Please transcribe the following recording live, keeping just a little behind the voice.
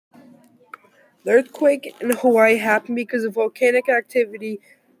The earthquake in Hawaii happened because of volcanic activity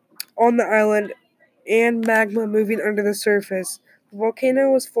on the island and magma moving under the surface. The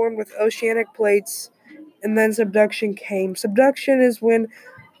volcano was formed with oceanic plates, and then subduction came. Subduction is when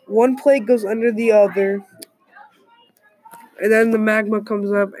one plate goes under the other, and then the magma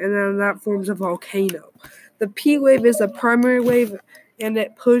comes up, and then that forms a volcano. The P wave is the primary wave, and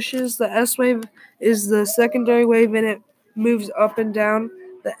it pushes. The S wave is the secondary wave, and it moves up and down.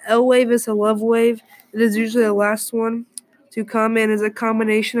 The L wave is a love wave. It is usually the last one to come and is a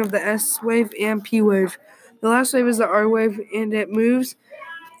combination of the S wave and P wave. The last wave is the R wave, and it moves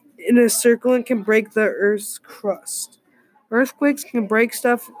in a circle and can break the Earth's crust. Earthquakes can break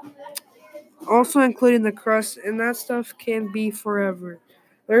stuff, also including the crust, and that stuff can be forever.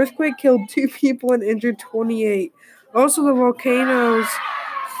 The earthquake killed 2 people and injured 28. Also, the volcanoes,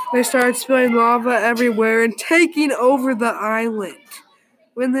 they started spilling lava everywhere and taking over the island.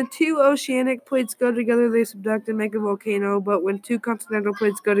 When the two oceanic plates go together, they subduct and make a volcano, but when two continental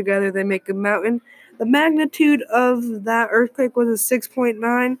plates go together, they make a mountain. The magnitude of that earthquake was a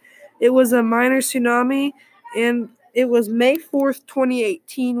 6.9. It was a minor tsunami, and it was May 4th,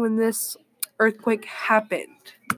 2018 when this earthquake happened.